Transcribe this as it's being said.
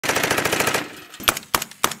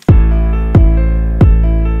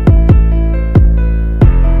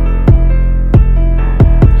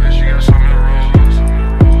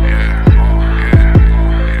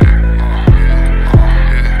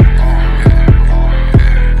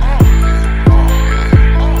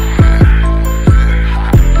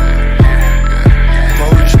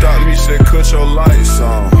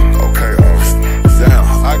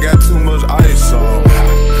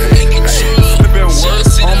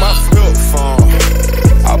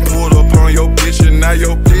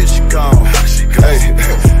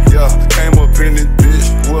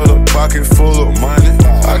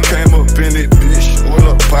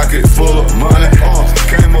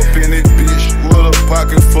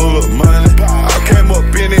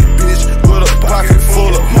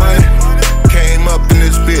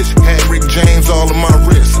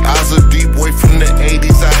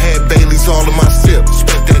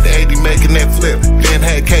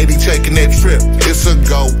trip. It's a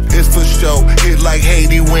go, it's for show. Hit like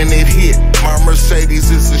Haiti when it hit. My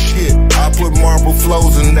Mercedes is a shit. I put marble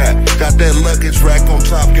flows in that. Got that luggage rack on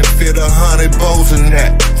top, can fit 100 bows in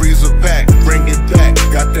that. Freezer pack, bring it back.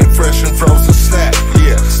 Got that fresh and frozen sack.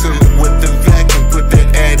 Yeah, seal it with the vacuum, put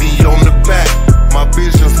that Addy on the back. My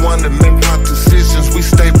vision's one to make my decisions, we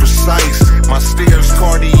stay precise. My stairs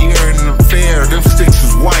Cartier in the fair, them sticks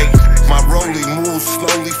is white. My rollie moves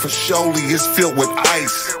slowly for surely, it's filled with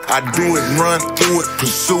ice. I do it, run through it,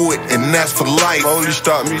 pursue it, and that's for life. Police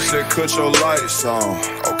stopped me, said cut your lights on.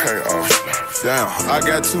 Okay, damn, I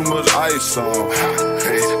got too much ice on.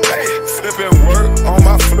 Hey, flipping work on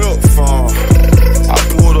my flip phone. I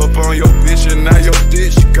pulled up on your bitch and now your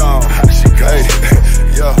bitch gone. Hey,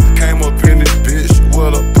 yeah, came up in this bitch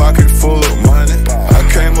with a pocket full of money. I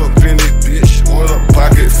came up in this bitch with a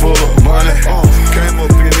pocket full of money. Came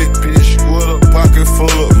up in this bitch with a pocket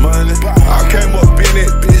full of money. I came up in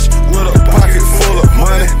this bitch with a pocket full of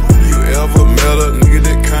money. You ever met a nigga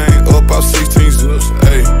that came up out 16 zips?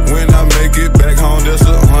 Hey, when I make it back home, that's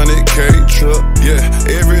a 100K trip. Yeah,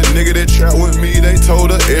 every nigga that trap with me, they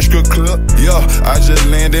told a extra clip. Yeah, I just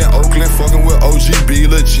landed in Oakland, fucking with OGB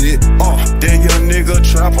legit. That young nigga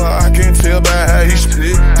trapper, I can tell by how he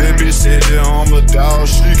spit. That bitch said that I'm a dog,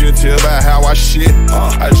 she can tell by how I shit.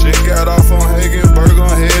 I just got off on Hagenberg,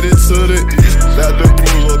 I'm headed to the east. About to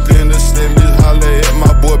pull up in the 70s, holla at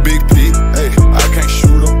my boy Big P. Hey, I can't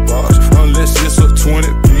shoot a box unless it's a 20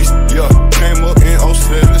 piece. Yeah, came up in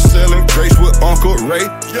 07, selling grapes with Uncle Ray.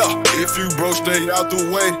 Yeah, if you broke, stay out the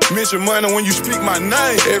way. Mention money when you speak my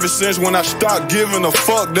name. Ever since when I stopped giving a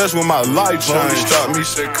fuck, that's when my life changed. Stop me,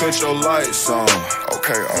 said cut your lights on.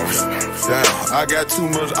 Okay, damn, I got too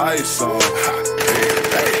much ice on.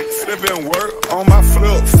 Hey, flipping work on my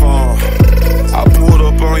flip phone. I pulled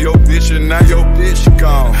up on your bitch and now your bitch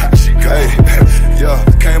gone. Hey, yeah,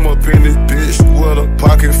 came up in this bitch with a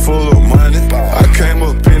pocket full of money. I came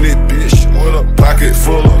up in this bitch with a pocket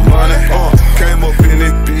full of money. Came up in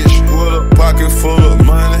this bitch with a pocket full of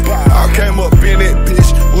money. I came up in this bitch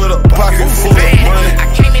with a pocket full of money. I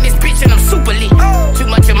came in this bitch and I'm super lit. Too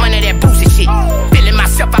much of money, that Boosie shit. Feeling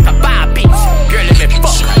myself, I could buy a bitch. Girl, let me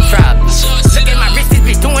fuck, drive. Look at my wrist, this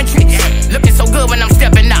bitch doing tricks. Looking so good when I'm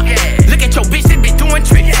stepping out. Look at your bitch, this bitch doing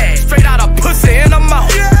tricks. Straight out of pussy in her mouth.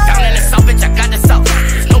 Down in the south, bitch, I got the south.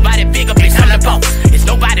 There's nobody bigger, bitch, I'm the boss. There's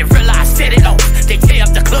nobody real, I set it off. They tear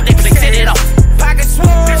up the club, they play set it off. Pocket swole,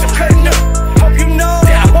 bitch, I'm cutting up. Hope you know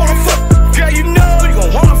that I wanna fuck. Girl, you know you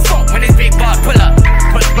gon' wanna fuck when this big boss pull up.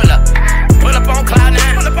 Pull up. Pull up on cloud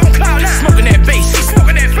 9. Pull up on cloud 9. Smoking that bass shit.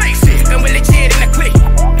 Smoking that bass shit. Fucking with legit in the clique.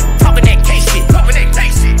 Talking that K shit. Talking that K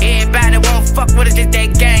shit. Everybody won't fuck with us, just that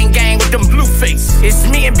gang with them blue face. It's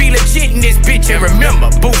me and be legit in this bitch, and remember,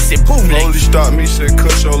 Boosie Badazz. Police stopped me, said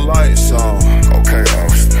cut your lights on. Okay,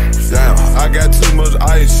 damn, I got too much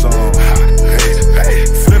ice on. Hey,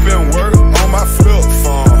 flipping work on my flip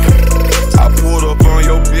phone. I pulled up on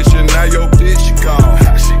your bitch and now your bitch gone.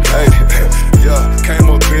 Hey, yeah, came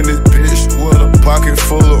up in this bitch with a pocket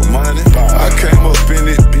full of money. I came up in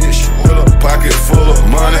this bitch with a pocket full of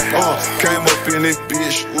money. Came up in this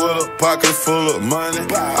bitch with a pocket full of money.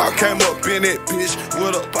 I came up in this bitch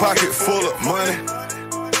with a pocket full of money.